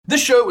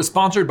This show is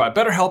sponsored by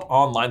BetterHelp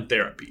Online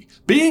Therapy.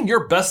 Being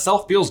your best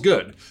self feels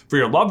good for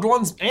your loved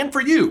ones and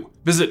for you.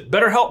 Visit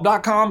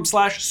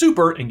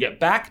betterhelp.com/super and get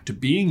back to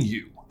being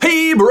you.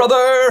 Hey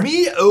brother!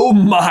 Me oh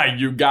my,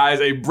 you guys,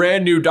 a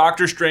brand new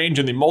Doctor Strange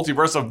and the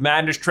Multiverse of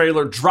Madness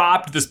trailer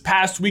dropped this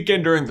past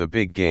weekend during the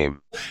big game.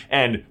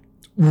 And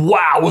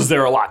wow, was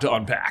there a lot to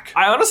unpack.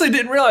 I honestly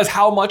didn't realize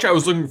how much I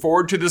was looking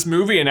forward to this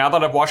movie, and now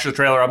that I've watched the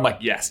trailer, I'm like,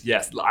 yes,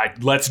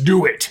 let's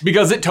do it.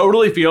 Because it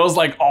totally feels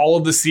like all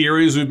of the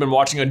series we've been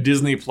watching on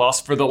Disney Plus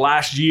for the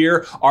last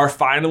year are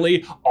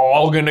finally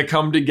all gonna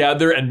come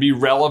together and be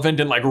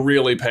relevant and like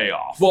really pay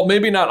off. Well,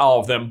 maybe not all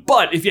of them,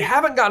 but if you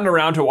haven't gotten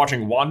around to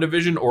watching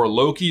WandaVision or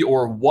Loki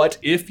or What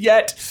If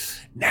yet,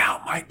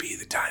 now might be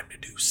the time to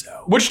do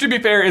so. Which, to be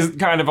fair, is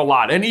kind of a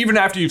lot. And even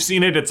after you've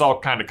seen it, it's all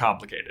kind of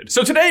complicated.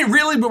 So today,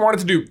 really, we wanted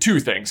to do two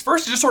things.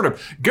 First, just sort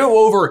of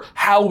go over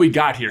how we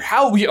got here,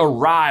 how we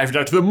arrived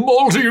at the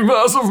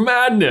multiverse of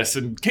madness,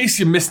 in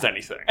case you missed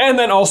anything. And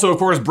then also, of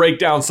course, break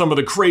down some of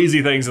the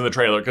crazy things in the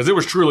trailer, because it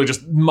was truly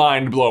just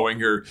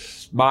mind-blowing, or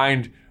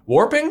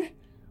mind-warping?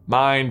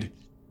 Mind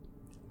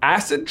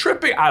acid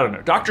tripping? I don't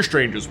know. Doctor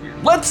Strange is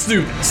weird. Let's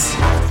do this.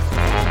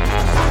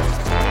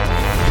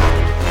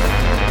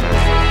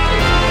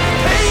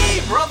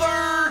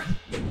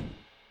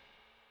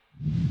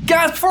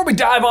 Guys, before we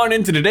dive on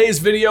into today's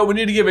video, we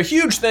need to give a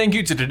huge thank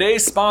you to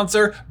today's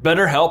sponsor,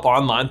 BetterHelp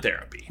Online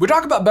Therapy. We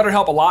talk about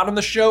BetterHelp a lot on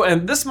the show,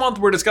 and this month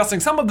we're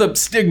discussing some of the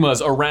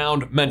stigmas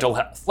around mental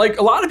health. Like,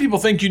 a lot of people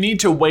think you need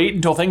to wait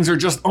until things are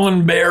just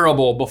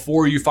unbearable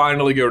before you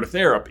finally go to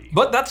therapy.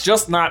 But that's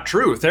just not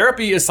true.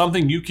 Therapy is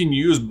something you can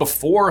use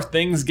before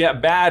things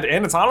get bad,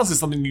 and it's honestly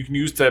something you can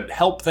use to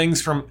help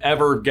things from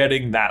ever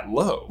getting that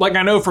low. Like,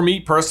 I know for me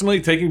personally,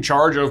 taking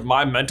charge of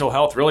my mental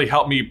health really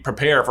helped me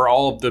prepare for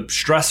all of the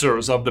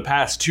stressors of the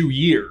past 2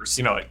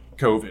 years, like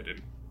COVID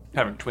and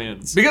having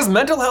twins. Because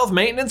mental health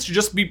maintenance should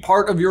just be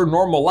part of your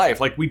normal life.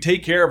 Like, we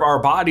take care of our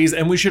bodies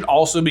and we should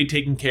also be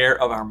taking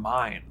care of our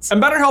minds. And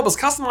BetterHelp is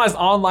customized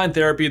online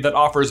therapy that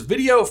offers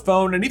video,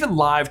 phone, and even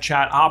live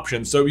chat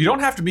options, so you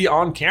don't have to be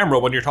on camera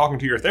when you're talking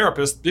to your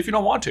therapist if you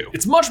don't want to.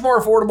 It's much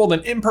more affordable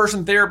than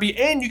in-person therapy,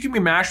 and you can be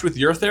matched with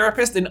your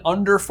therapist in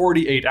under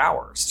 48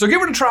 hours. So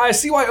give it a try,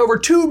 see why over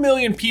 2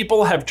 million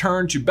people have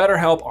turned to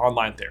BetterHelp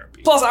Online Therapy.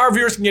 Plus, our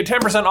viewers can get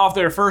 10% off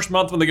their first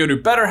month when they go to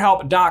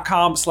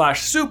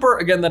betterhelp.com/super.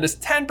 Again, that is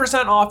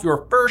 10% off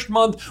your first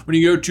month when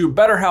you go to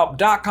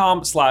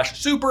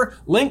betterhelp.com/super.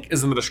 Link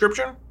is in the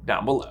description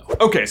down below.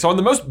 Okay, so on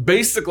the most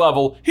basic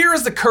level, here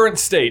is the current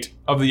state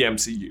of the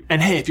MCU.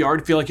 And hey, if you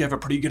already feel like you have a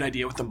pretty good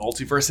idea what the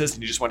multiverse is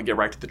and you just want to get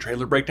right to the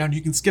trailer breakdown,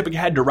 you can skip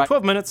ahead to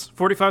 12 minutes,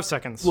 45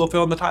 seconds. We'll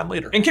fill in the time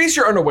later. In case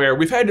you're unaware,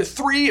 we've had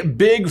 3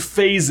 big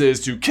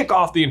phases to kick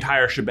off the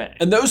entire shebang.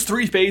 And those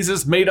 3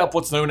 phases made up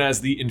what's known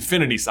as the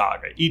Infinity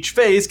Saga, each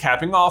phase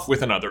capping off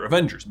with another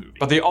Avengers movie.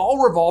 But they all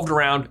revolved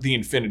around the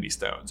Infinity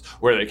Stones,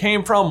 where they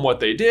came from, what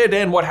they did,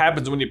 and what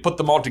happens when you put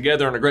them all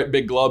together in a great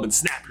big glove and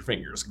snap your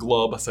fingers.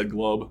 Glove, I said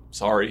glove,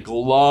 sorry.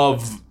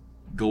 Glove.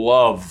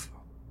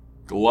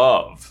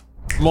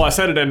 Well, I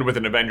said it ended with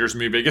an Avengers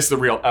movie. I guess the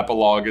real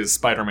epilogue is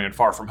Spider-Man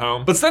Far From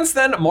Home. But since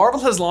then,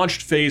 Marvel has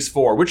launched Phase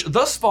 4, which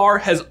thus far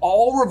has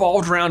all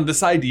revolved around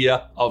this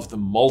idea of the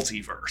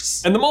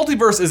multiverse. And the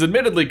multiverse is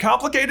admittedly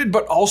complicated,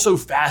 but also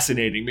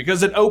fascinating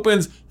because it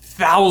opens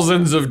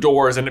thousands of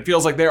doors and it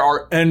feels like there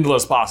are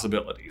endless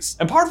possibilities.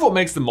 And part of what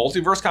makes the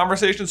multiverse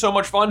conversation so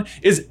much fun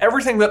is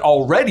everything that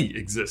already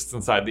exists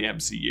inside the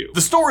MCU.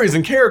 The stories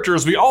and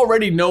characters we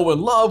already know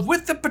and love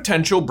with the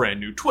potential brand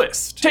new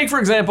twist. Take, for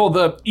example,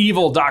 the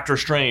evil Doctor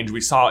Strange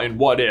we saw in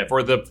What If,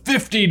 or the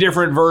 50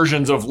 different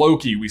versions of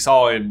Loki we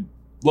saw in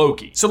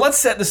Loki. So let's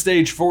set the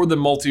stage for the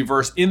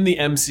multiverse in the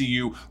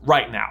MCU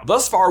right now.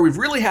 Thus far, we've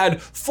really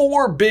had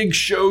 4 big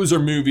shows or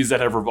movies that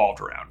have revolved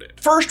around it.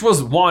 First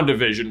was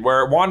WandaVision,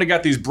 where Wanda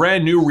got these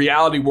brand new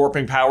reality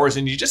warping powers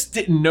and you just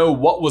didn't know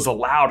what was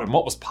allowed and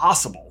what was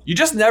possible. You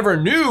just never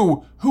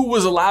knew who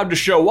was allowed to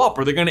show up.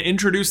 Are they going to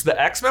introduce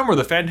the X-Men? Were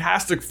the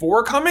Fantastic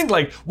Four coming?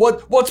 Like,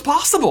 what's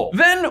possible?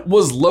 Then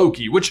was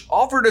Loki, which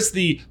offered us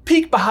the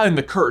peek behind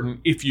the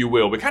curtain, if you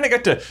will. We kind of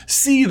got to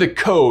see the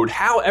code,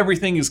 how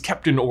everything is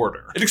kept in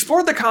order. It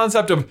explored the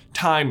concept of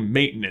time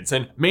maintenance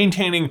and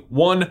maintaining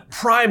one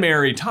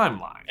primary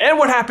timeline. And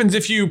what happens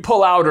if you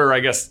pull out, or I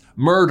guess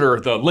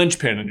murder, the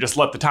linchpin and just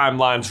let the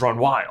timelines run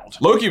wild.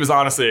 Loki was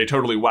honestly a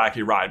totally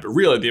wacky ride, but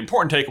really the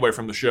important takeaway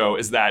from the show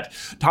is that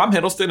Tom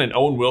Hiddleston and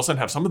Owen Wilson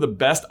have some of the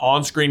best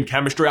on-screen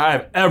chemistry I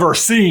have ever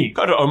seen.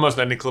 Go to almost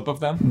any clip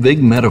of them.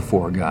 Big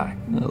metaphor guy.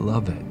 I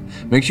love it.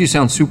 Makes you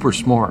sound super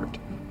smart.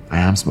 I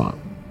am smart.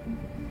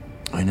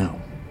 I know.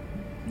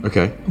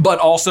 Okay. But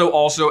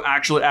also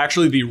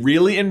actually the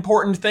really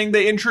important thing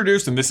they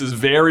introduced, and this is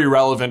very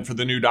relevant for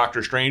the new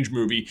Doctor Strange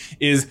movie,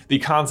 is the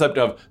concept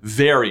of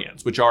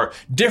variants, which are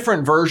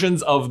different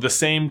versions of the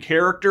same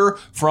character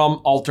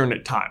from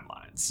alternate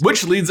timelines. timelines.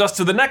 Which leads us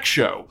to the next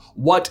show,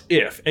 What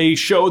If? A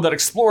show that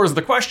explores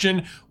the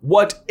question,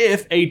 what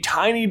if a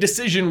tiny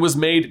decision was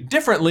made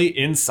differently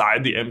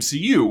inside the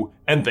MCU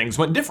and things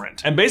went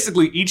different? And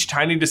basically each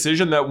tiny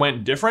decision that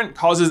went different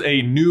causes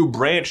a new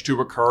branch to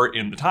occur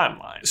in the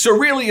timeline. So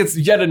really it's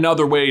yet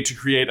another way to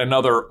create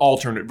another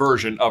alternate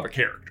version of a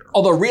character.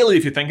 Although really,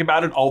 if you think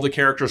about it, all the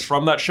characters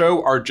from that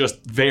show are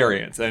just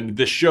variants, and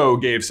this show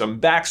gave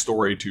some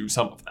backstory to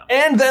some of them.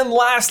 And then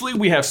lastly,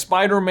 we have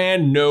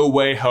Spider-Man No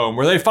Way Home,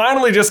 where they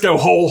finally just go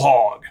whole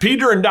hog.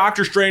 Peter and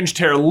Doctor Strange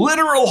tear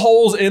literal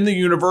holes in the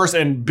universe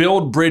and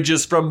build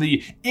bridges from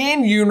the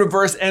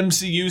in-universe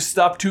MCU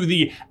stuff to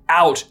the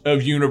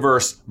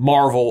out-of-universe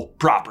Marvel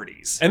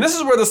properties. And this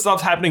is where the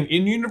stuff happening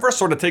in-universe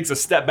sort of takes a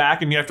step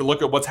back, and you have to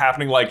look at what's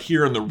happening like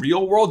here in the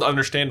real world to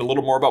understand a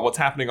little more about what's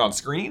happening on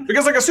screen.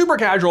 Because like a super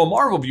casual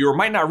Marvel viewer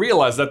might not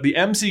realize that the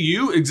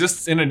MCU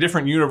exists in a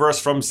different universe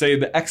from, say,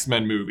 the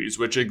X-Men movies,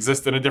 which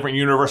exist in a different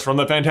universe from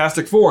the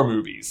Fantastic Four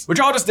movies, which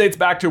all just dates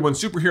back to when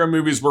superhero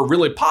movies were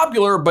really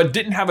popular but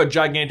didn't have a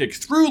gigantic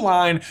through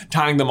line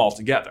tying them all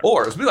together.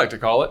 Or, as we like to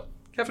call it,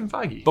 Kevin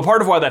Feige. But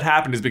part of why that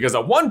happened is because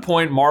at one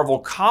point Marvel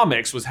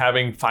Comics was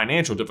having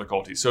financial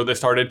difficulties, so they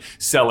started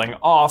selling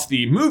off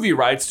the movie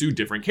rights to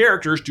different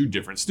characters to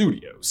different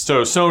studios.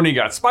 So Sony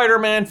got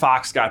Spider-Man,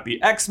 Fox got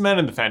the X-Men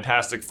and the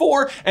Fantastic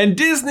Four, and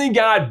Disney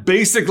got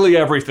basically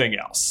everything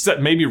else.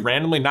 Except maybe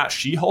randomly not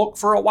She-Hulk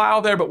for a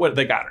while there, but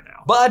they got her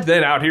now. But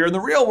then out here in the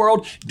real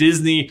world,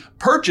 Disney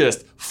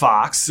purchased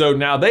Fox, so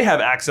now they have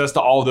access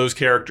to all of those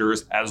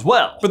characters as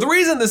well. But the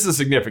reason this is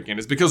significant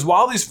is because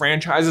while these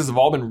franchises have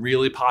all been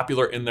really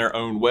popular in their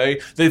own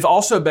way, they've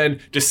also been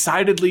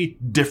decidedly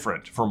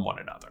different from one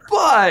another.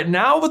 But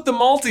now with the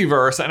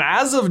multiverse, and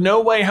as of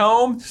No Way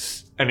Home,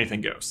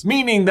 anything goes.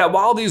 Meaning that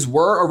while these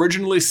were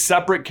originally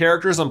separate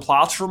characters and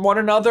plots from one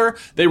another,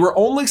 they were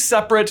only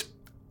separate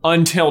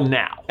until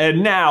now.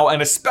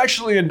 And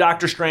especially in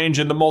Doctor Strange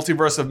and the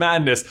Multiverse of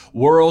Madness,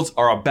 worlds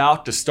are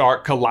about to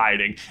start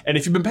colliding. And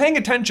if you've been paying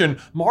attention,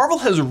 Marvel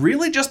has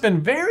really just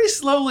been very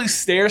slowly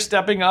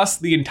stair-stepping us,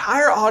 the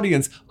entire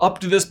audience, up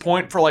to this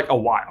point for like a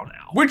while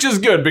now. Which is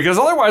good, because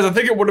otherwise I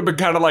think it would have been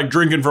kind of like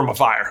drinking from a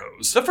fire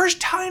hose. The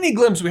first tiny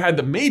glimpse we had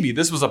that maybe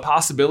this was a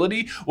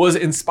possibility was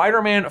in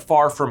Spider-Man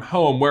Far From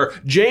Home, where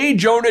J.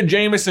 Jonah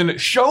Jameson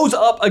shows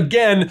up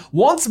again,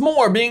 once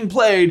more being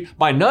played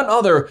by none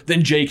other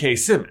than J.K.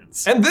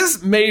 Simmons. And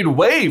this made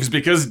waves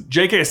because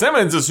J.K.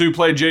 Simmons is who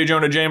played J.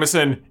 Jonah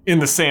Jameson in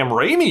the Sam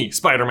Raimi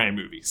Spider-Man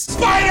movies.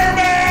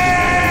 Spider-Man!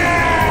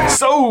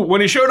 So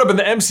when he showed up in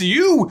the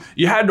MCU,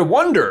 you had to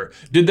wonder,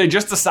 did they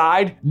just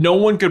decide no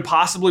one could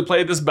possibly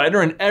play this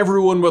better and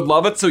everyone would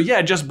love it, so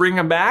yeah, just bring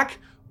him back?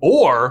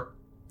 Or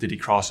did he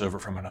cross over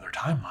from another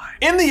timeline?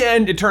 In the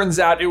end, it turns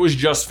out it was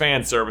just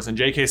fan service, and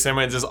J.K.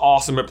 Simmons is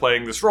awesome at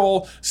playing this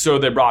role, so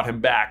they brought him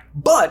back.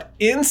 But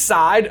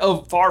inside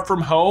of Far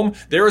From Home,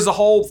 there is a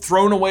whole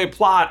thrown away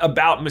plot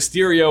about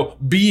Mysterio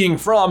being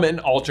from an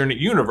alternate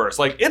universe.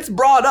 Like, it's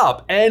brought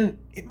up, and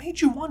it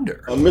made you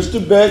wonder.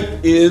 Mr. Beck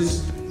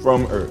is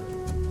from Earth,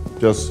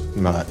 just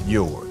not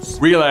yours.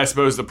 Really, I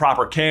suppose the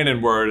proper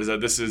canon word is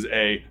that this is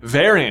a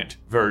variant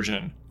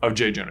version of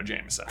J. Jonah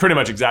Jameson. Pretty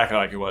much exactly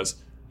like it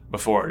was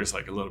before, just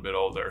like a little bit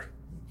older,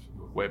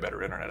 way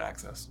better internet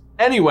access.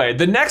 Anyway,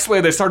 the next way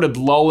they started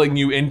lulling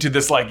you into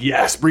this like,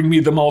 yes, bring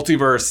me the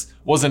multiverse,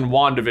 was in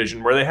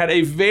WandaVision, where they had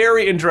a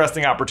very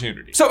interesting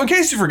opportunity. So in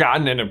case you've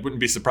forgotten, and I wouldn't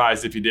be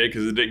surprised if you did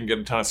because it didn't get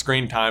a ton of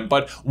screen time,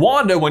 but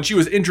Wanda, when she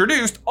was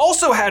introduced,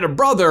 also had a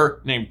brother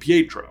named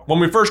Pietro.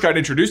 When we first got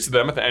introduced to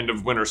them at the end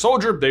of Winter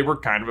Soldier, they were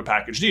kind of a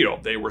package deal.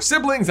 They were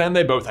siblings and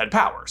they both had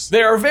powers.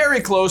 They are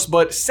very close,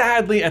 but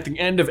sadly at the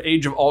end of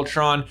Age of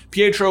Ultron,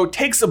 Pietro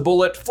takes a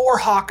bullet for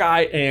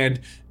Hawkeye and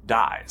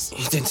dies.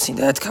 You didn't see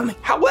that coming.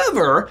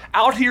 However,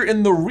 out here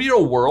in the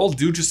real world,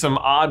 due to some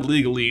odd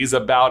legalese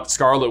about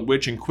Scarlet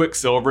Witch and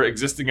Quicksilver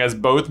existing as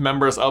both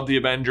members of the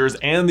Avengers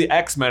and the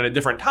X-Men at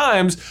different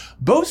times,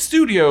 both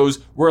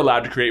studios were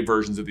allowed to create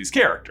versions of these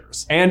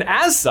characters. And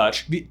as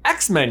such, the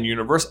X-Men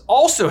universe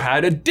also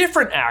had a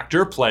different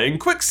actor playing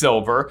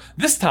Quicksilver,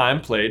 this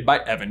time played by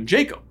Evan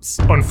Jacobs.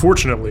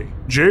 Unfortunately,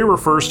 Jay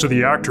refers to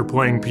the actor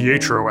playing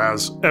Pietro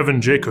as Evan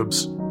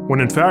Jacobs, when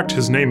in fact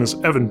his name is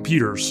Evan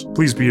Peters.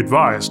 Please be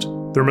advised,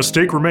 their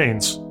mistake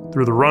remains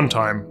through the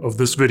runtime of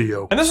this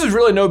video. And this is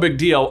really no big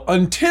deal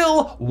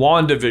until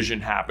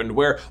WandaVision happened,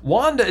 where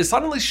Wanda is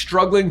suddenly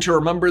struggling to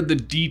remember the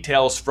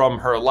details from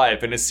her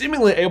life and is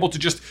seemingly able to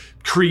just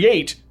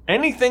create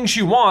anything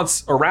she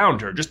wants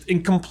around her, just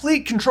in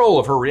complete control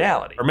of her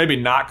reality. Or maybe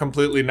not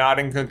completely not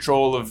in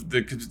control of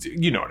the,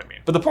 you know what I mean.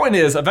 But the point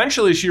is,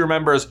 eventually she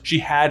remembers she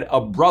had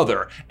a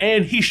brother,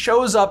 and he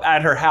shows up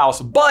at her house,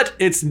 but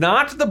it's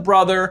not the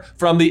brother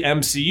from the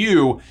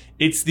MCU,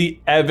 it's the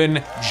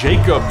Evan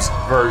Jacobs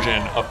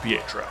version of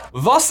Pietro.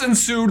 Thus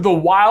ensued the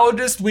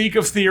wildest week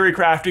of theory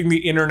crafting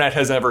the internet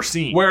has ever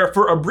seen, where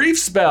for a brief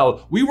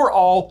spell, we were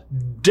all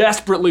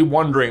desperately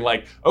wondering,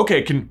 like,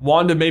 okay, can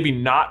Wanda maybe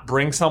not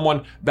bring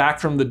someone back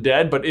from the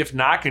dead? But if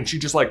not, can she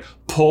just like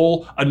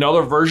pull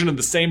another version of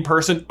the same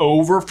person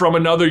over from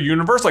another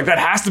universe? Like, that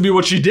has to be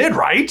what she did,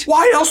 right?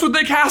 Why else would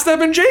they cast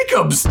Evan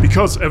Jacobs?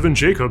 Because Evan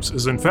Jacobs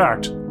is in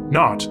fact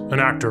not an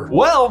actor.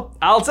 Well,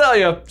 I'll tell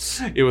you,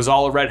 it was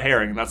all a red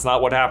herring. That's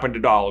not what happened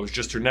at all. It was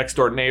just her next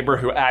door neighbor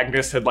who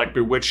Agnes had like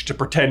bewitched to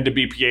pretend to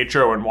be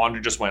Pietro, and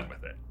Wanda just went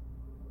with it.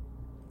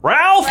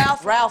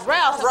 Ralph! Ralph.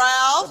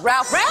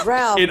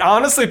 It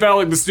honestly felt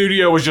like the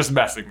studio was just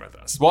messing with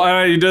us.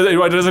 Well, it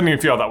doesn't even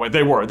feel that way.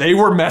 They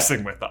were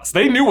messing with us.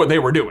 They knew what they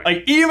were doing.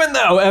 Like, even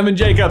though Evan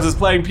Jacobs is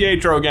playing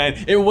Pietro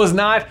again, it was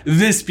not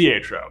this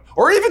Pietro,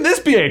 or even this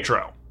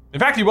Pietro. In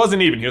fact, he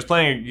wasn't even. He was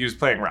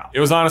playing Ralph. It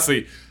was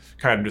honestly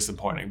kind of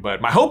disappointing, but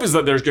my hope is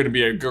that there's going to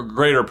be a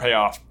greater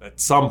payoff at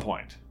some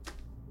point.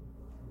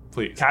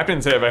 Please. Captain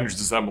didn't say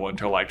Avengers Assemble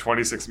until like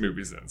 26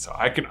 movies in, so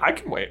I can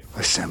wait.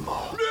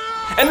 Assemble.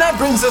 And that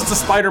brings us to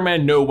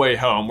Spider-Man No Way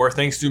Home, where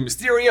thanks to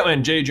Mysterio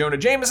and J. Jonah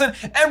Jameson,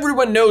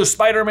 everyone knows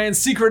Spider-Man's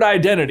secret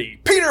identity,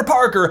 Peter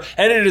Parker,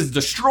 and it is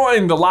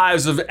destroying the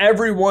lives of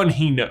everyone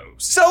he knows.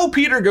 So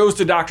Peter goes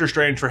to Doctor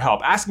Strange for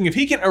help, asking if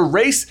he can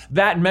erase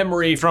that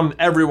memory from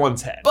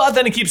everyone's head. But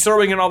then he keeps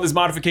throwing in all these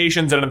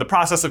modifications, and in the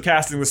process of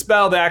casting the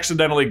spell, they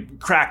accidentally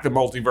crack the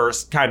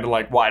multiverse kind of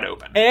like wide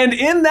open. And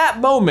in that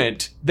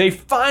moment, they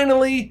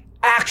finally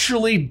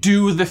actually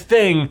do the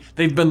thing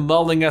they've been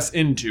lulling us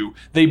into.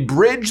 They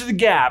bridge the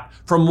gap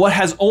from what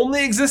has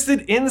only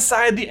existed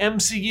inside the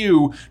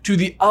MCU to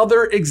the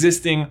other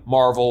existing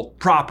Marvel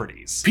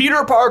properties.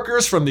 Peter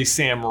Parker's from the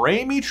Sam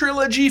Raimi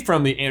trilogy,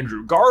 from the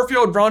Andrew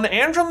Garfield run,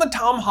 and from the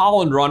Tom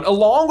Holland run,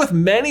 along with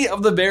many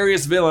of the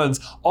various villains,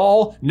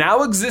 all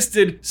now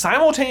existed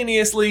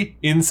simultaneously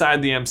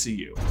inside the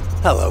MCU.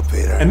 Hello,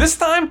 Peter. And this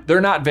time,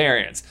 they're not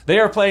variants. They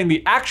are playing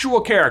the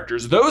actual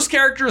characters. Those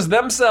characters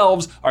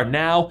themselves are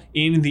now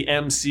in the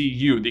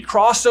MCU. The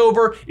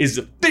crossover is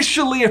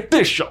officially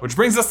official, which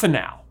brings us to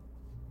now,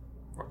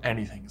 where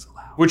anything is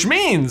allowed. Which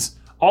means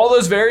all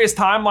those various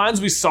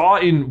timelines we saw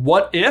in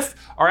What If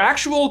are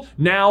actual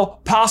now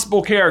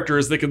possible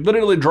characters they could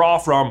literally draw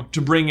from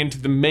to bring into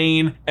the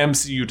main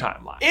MCU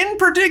timeline. In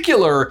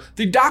particular,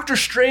 the Doctor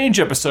Strange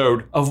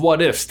episode of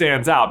What If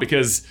stands out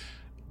because,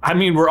 I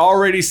mean, we're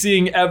already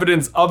seeing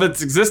evidence of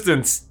its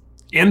existence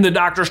in the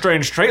Doctor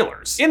Strange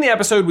trailers. In the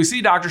episode, we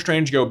see Doctor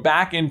Strange go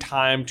back in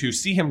time to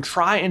see him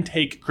try and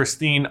take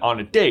Christine on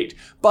a date.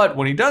 But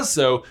when he does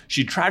so,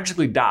 she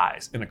tragically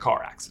dies in a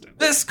car accident.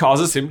 This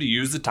causes him to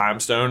use the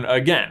time stone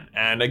again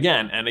and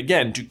again and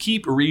again to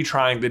keep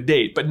retrying the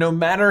date. But no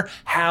matter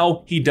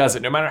how he does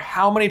it, no matter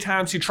how many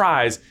times he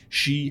tries,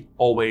 she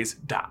always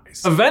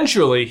dies.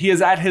 Eventually, he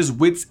is at his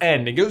wit's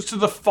end and goes to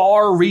the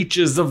far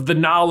reaches of the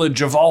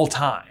knowledge of all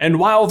time. And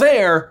while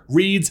there,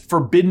 reads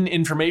forbidden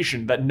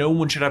information that no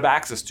one should have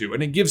access to,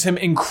 and it gives him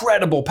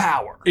incredible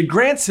power. It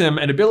grants him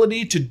an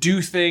ability to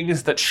do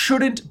things that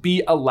shouldn't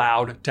be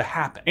allowed to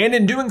happen. And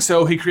in doing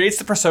so, he creates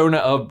the persona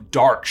of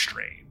Dark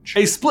Strange,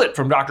 a split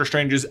from Doctor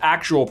Strange's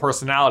actual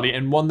personality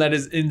and one that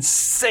is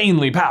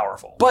insanely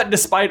powerful. But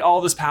despite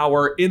all this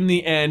power, in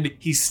the end,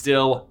 he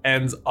still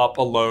ends up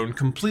alone,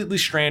 completely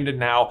stranded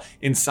now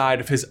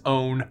inside of his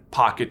own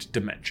pocket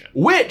dimension.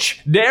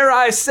 Which, dare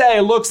I say,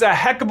 looks a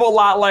heck of a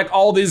lot like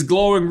all these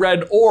glowing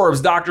red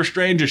orbs Doctor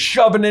Strange is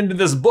shoving into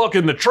this book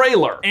in the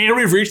trailer. And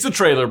we've reached the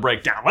trailer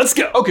breakdown. Let's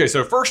go. Okay,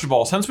 so first of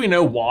all, since we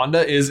know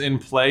Wanda is in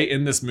play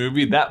in this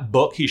movie, that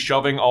book he's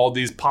shoving all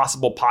these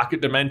possible pocket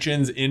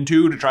dimensions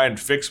into to try and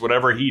fix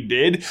whatever he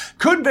did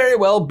could very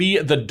well be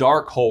the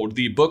Darkhold,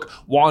 the book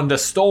Wanda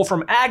stole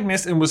from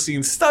Agnes and was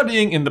seen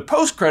studying in the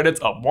post-credits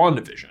of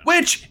WandaVision.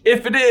 Which,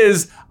 if it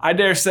is, I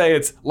dare say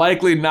it's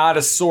likely not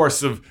a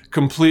source of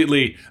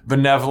completely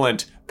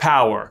benevolent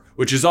power,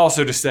 which is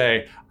also to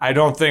say, I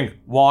don't think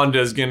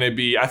Wanda's gonna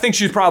be, I think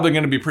she's probably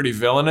gonna be pretty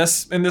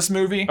villainous in this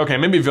movie. Okay,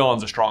 maybe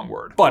villain's a strong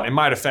word, but in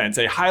my defense,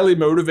 a highly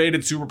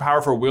motivated, super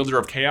powerful wielder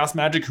of chaos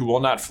magic who will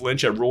not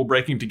flinch at rule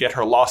breaking to get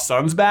her lost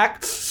sons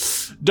back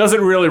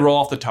doesn't really roll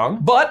off the tongue.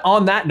 But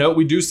on that note,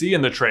 we do see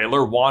in the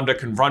trailer Wanda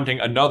confronting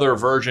another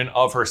version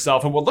of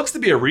herself in what looks to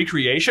be a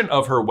recreation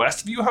of her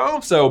Westview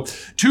home. So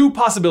two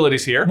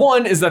possibilities here.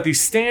 One is that the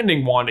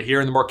standing Wanda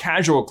here in the more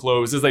casual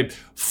clothes is a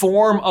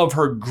form of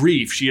her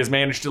grief she has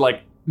managed to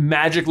like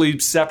magically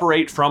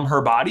separate from her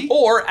body,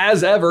 or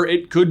as ever,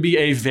 it could be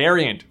a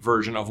variant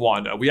version of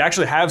Wanda. We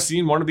actually have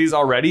seen one of these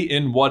already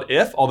in What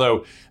If,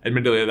 although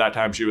admittedly at that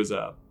time she was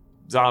a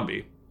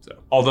zombie. So,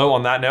 although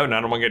on that note, and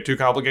I don't want to get too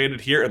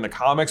complicated here, in the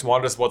comics,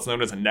 Wanda's what's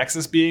known as a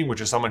Nexus being,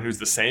 which is someone who's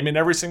the same in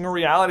every single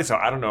reality. So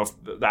I don't know if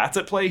that's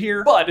at play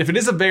here. But if it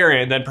is a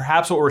variant, then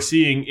perhaps what we're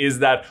seeing is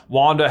that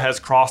Wanda has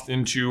crossed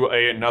into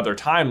another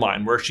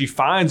timeline where she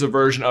finds a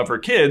version of her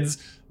kids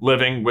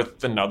living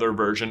with another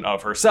version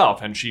of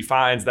herself. And she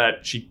finds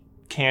that she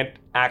can't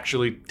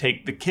actually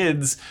take the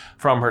kids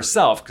from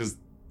herself because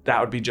that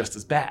would be just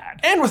as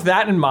bad. And with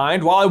that in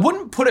mind, while I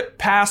wouldn't put it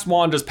past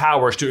Wanda's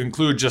powers to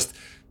include just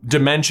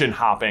dimension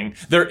hopping,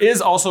 there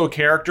is also a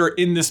character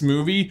in this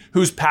movie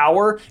whose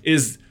power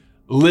is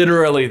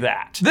Literally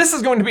that. This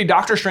is going to be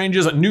Doctor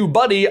Strange's new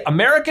buddy,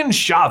 American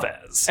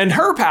Chavez. And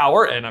her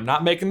power, and I'm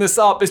not making this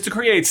up, is to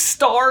create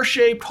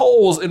star-shaped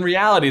holes in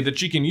reality that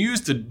she can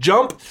use to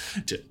jump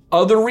to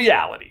other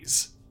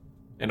realities.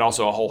 And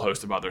also a whole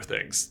host of other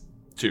things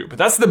too, but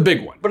that's the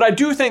big one. But I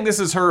do think this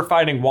is her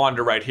fighting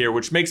Wanda right here,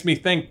 which makes me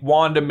think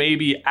Wanda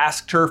maybe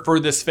asked her for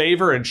this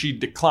favor and she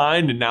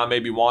declined, and now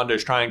maybe Wanda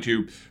is trying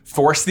to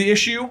force the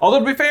issue. Although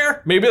to be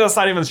fair, maybe that's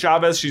not even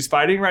Chavez she's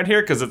fighting right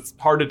here, because it's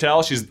hard to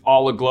tell. She's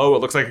all aglow. It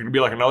looks like it could be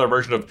like another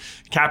version of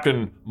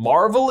Captain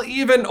Marvel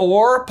even,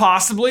 or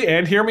possibly,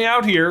 and hear me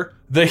out here,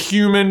 the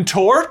Human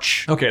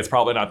Torch. Okay, it's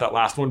probably not that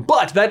last one,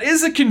 but that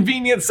is a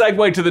convenient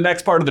segue to the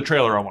next part of the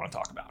trailer I want to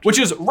talk about, which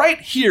is right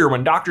here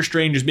when Doctor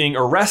Strange is being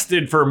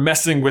arrested for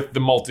messing with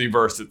the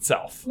multiverse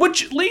itself.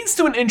 Which leads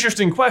to an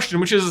interesting question,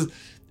 which is,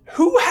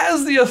 who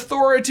has the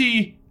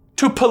authority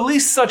to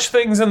police such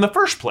things in the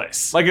first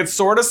place? Like, it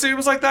sort of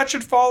seems like that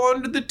should fall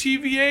under the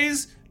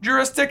TVA's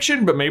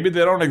jurisdiction, but maybe they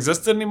don't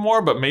exist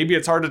anymore, but maybe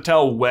it's hard to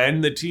tell when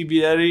the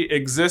TVA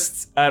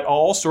exists at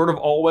all, sort of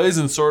always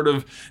and sort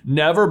of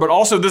never. But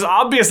also, this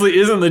obviously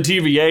isn't the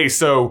TVA,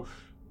 so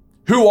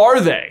who are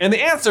they? And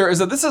the answer is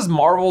that this is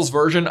Marvel's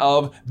version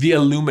of the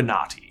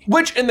Illuminati,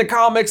 which in the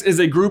comics is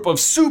a group of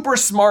super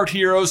smart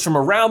heroes from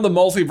around the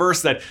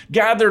multiverse that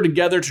gather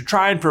together to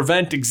try and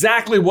prevent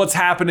exactly what's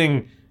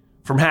happening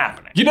from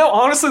happening. You know,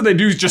 honestly, they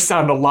do just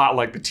sound a lot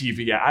like the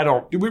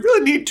TVA. Do we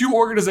really need two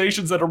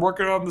organizations that are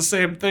working on the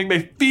same thing?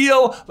 They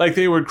feel like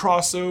they would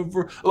cross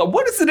over.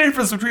 What is the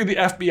difference between the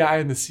FBI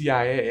and the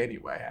CIA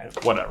anyway?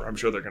 Whatever, I'm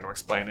sure they're gonna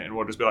explain it and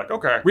we'll just be like,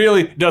 okay,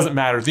 really doesn't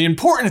matter. The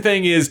important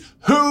thing is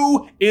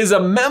who is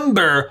a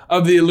member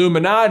of the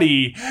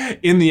Illuminati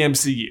in the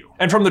MCU.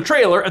 And from the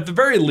trailer, at the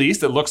very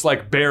least, it looks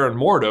like Baron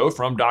Mordo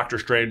from Doctor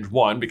Strange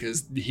 1,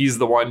 because he's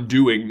the one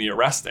doing the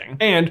arresting.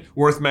 And,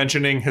 worth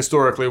mentioning,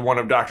 historically one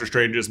of Doctor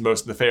Strange's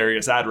most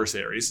nefarious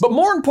adversaries. But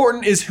more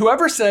important is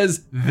whoever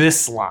says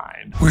this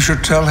line. We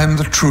should tell him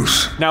the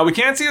truth. Now, we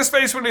can't see his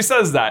face when he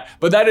says that,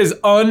 but that is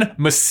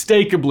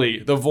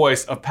unmistakably the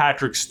voice of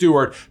Patrick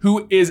Stewart,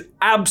 who is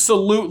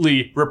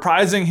absolutely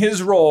reprising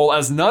his role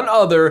as none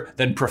other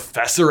than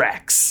Professor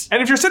X.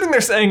 And if you're sitting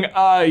there saying,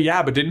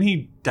 yeah, but didn't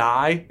he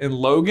die in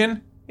Logan?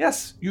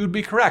 Yes, you would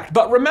be correct.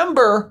 But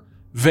remember,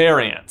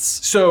 variants.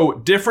 So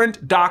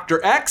different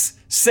Dr. X,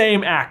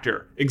 same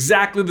actor.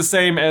 Exactly the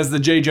same as the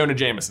J. Jonah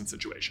Jameson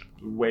situation.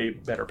 Way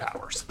better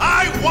powers.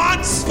 I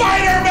want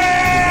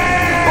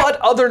Spider-Man!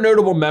 But other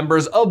notable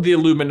members of the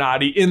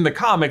Illuminati in the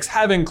comics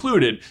have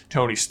included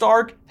Tony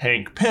Stark,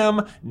 Hank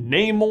Pym,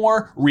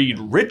 Namor, Reed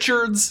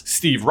Richards,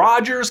 Steve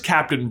Rogers,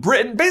 Captain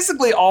Britain,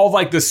 basically all of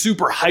like the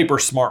super hyper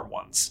smart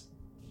ones.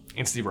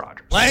 And Steve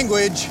Rogers.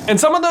 Language. And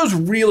some of those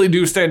really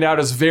do stand out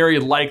as very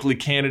likely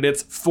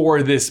candidates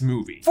for this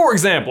movie. For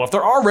example, if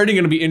they're already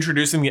going to be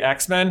introducing the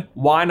X-Men,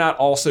 why not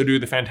also do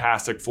the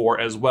Fantastic Four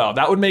as well?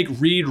 That would make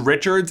Reed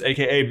Richards,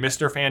 aka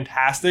Mr.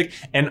 Fantastic,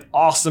 an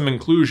awesome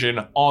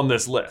inclusion on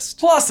this list.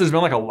 Plus, there's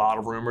been like a lot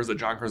of rumors that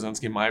John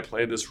Krasinski might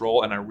play this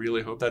role, and I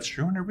really hope that's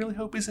true, and I really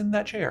hope he's in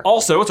that chair.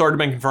 Also, it's already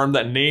been confirmed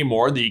that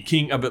Namor, the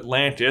King of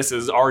Atlantis,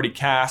 is already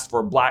cast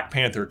for Black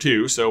Panther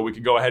 2, so we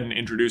could go ahead and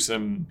introduce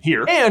him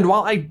here. And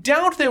while I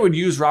doubt they would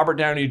use Robert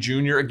Downey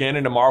Jr. again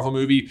in a Marvel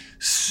movie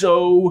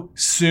so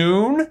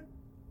soon,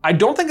 I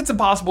don't think it's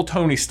impossible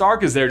Tony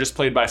Stark is there, just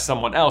played by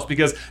someone else,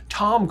 because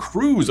Tom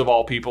Cruise, of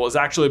all people, has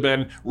actually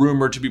been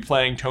rumored to be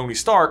playing Tony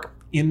Stark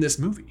in this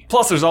movie.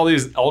 Plus, there's all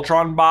these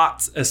Ultron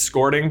bots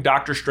escorting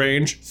Doctor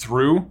Strange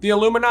through the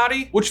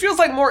Illuminati, which feels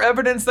like more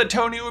evidence that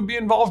Tony would be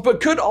involved,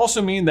 but could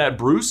also mean that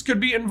Bruce could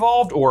be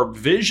involved, or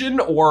Vision,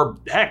 or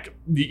heck,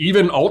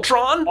 even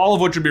Ultron, all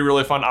of which would be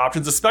really fun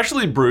options,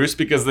 especially Bruce,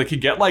 because they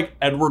could get like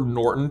Edward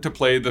Norton to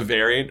play the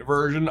variant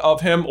version of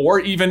him, or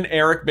even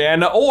Eric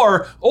Bana,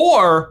 or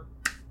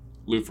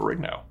Lou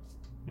Ferrigno.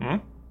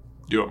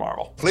 Do it,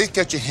 Marvel. Please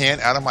get your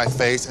hand out of my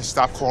face and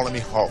stop calling me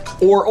Hulk.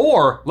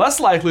 Or, less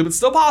likely, but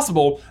still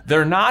possible,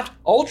 they're not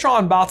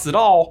Ultron bots at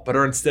all, but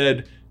are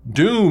instead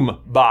Doom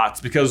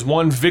bots, because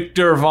one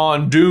Victor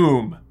Von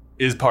Doom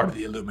is part of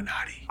the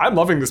Illuminati. I'm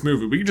loving this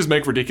movie. We can just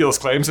make ridiculous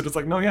claims and it's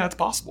like, no, yeah, it's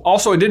possible.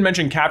 Also, I did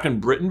mention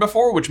Captain Britain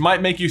before, which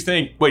might make you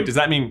think, wait, does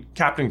that mean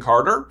Captain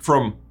Carter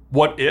from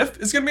What If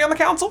is gonna be on the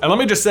council? And let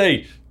me just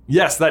say,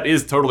 yes, that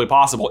is totally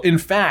possible. In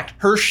fact,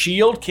 her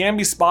shield can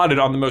be spotted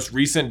on the most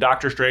recent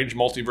Doctor Strange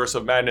Multiverse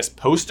of Madness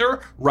poster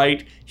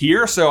right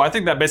here. So I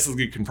think that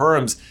basically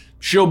confirms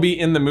she'll be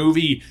in the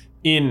movie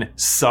in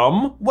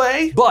some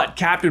way. But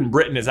Captain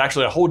Britain is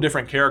actually a whole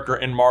different character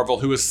in Marvel,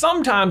 who is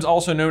sometimes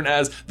also known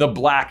as the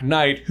Black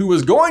Knight, who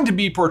is going to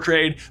be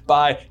portrayed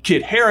by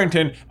Kit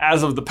Harington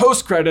as of the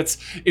post-credits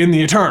in the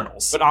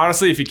Eternals. But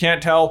honestly, if you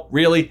can't tell,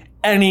 really,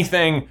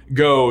 anything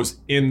goes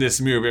in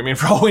this movie. I mean,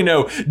 for all we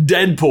know,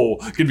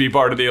 Deadpool could be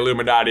part of the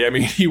Illuminati. I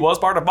mean, he was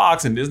part of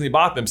Fox and Disney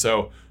bought them,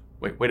 so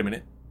wait a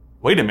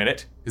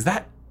minute. Is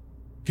that,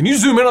 can you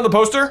zoom in on the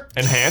poster?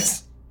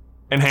 Enhance.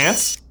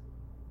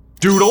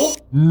 Doodle?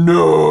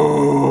 No.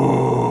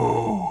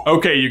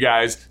 Okay, you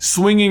guys,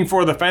 swinging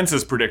for the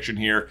fences prediction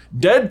here.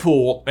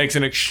 Deadpool makes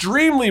an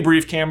extremely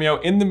brief cameo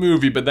in the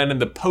movie, but then in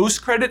the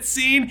post-credit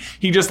scene,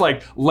 he just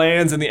like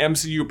lands in the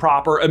MCU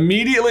proper,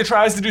 immediately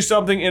tries to do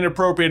something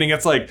inappropriate and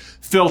gets like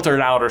filtered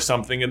out or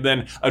something, and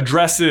then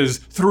addresses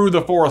through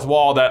the fourth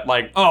wall that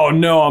like, oh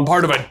no, I'm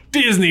part of a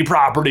Disney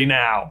property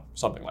now.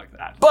 Something like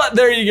that. But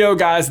there you go,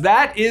 guys.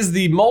 That is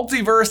the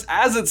multiverse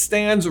as it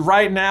stands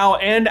right now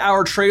and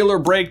our trailer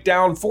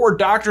breakdown for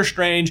Doctor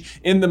Strange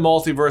in the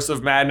Multiverse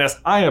of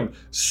Madness. I am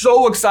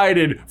so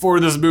excited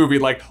for this movie.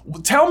 Like,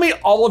 tell me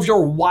all of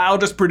your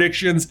wildest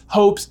predictions,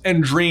 hopes,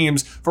 and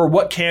dreams for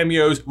what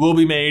cameos will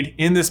be made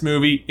in this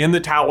movie in the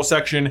towel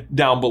section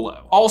down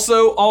below.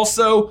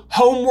 Also,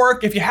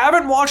 homework. If you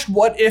haven't watched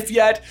What If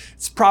yet,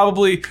 it's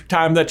probably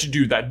time that you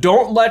do that.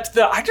 Don't let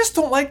I just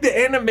don't like the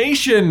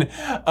animation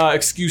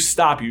excuse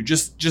stop you.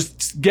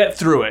 Just get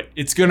through it.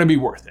 It's gonna be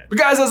worth it. But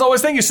guys, as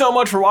always, thank you so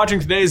much for watching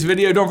today's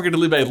video. Don't forget to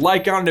leave a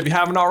like on it if you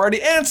haven't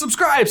already, and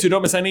subscribe so you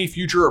don't miss any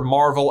future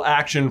Marvel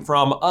action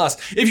from us.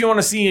 If you want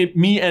to see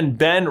me and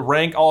Ben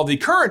rank all the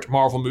current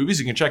Marvel movies,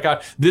 you can check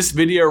out this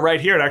video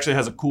right here. It actually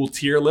has a cool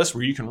tier list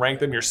where you can rank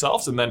them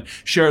yourselves and then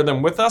share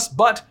them with us.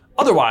 But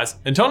otherwise,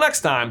 until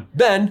next time,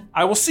 Ben,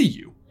 I will see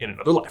you in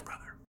another life, brother.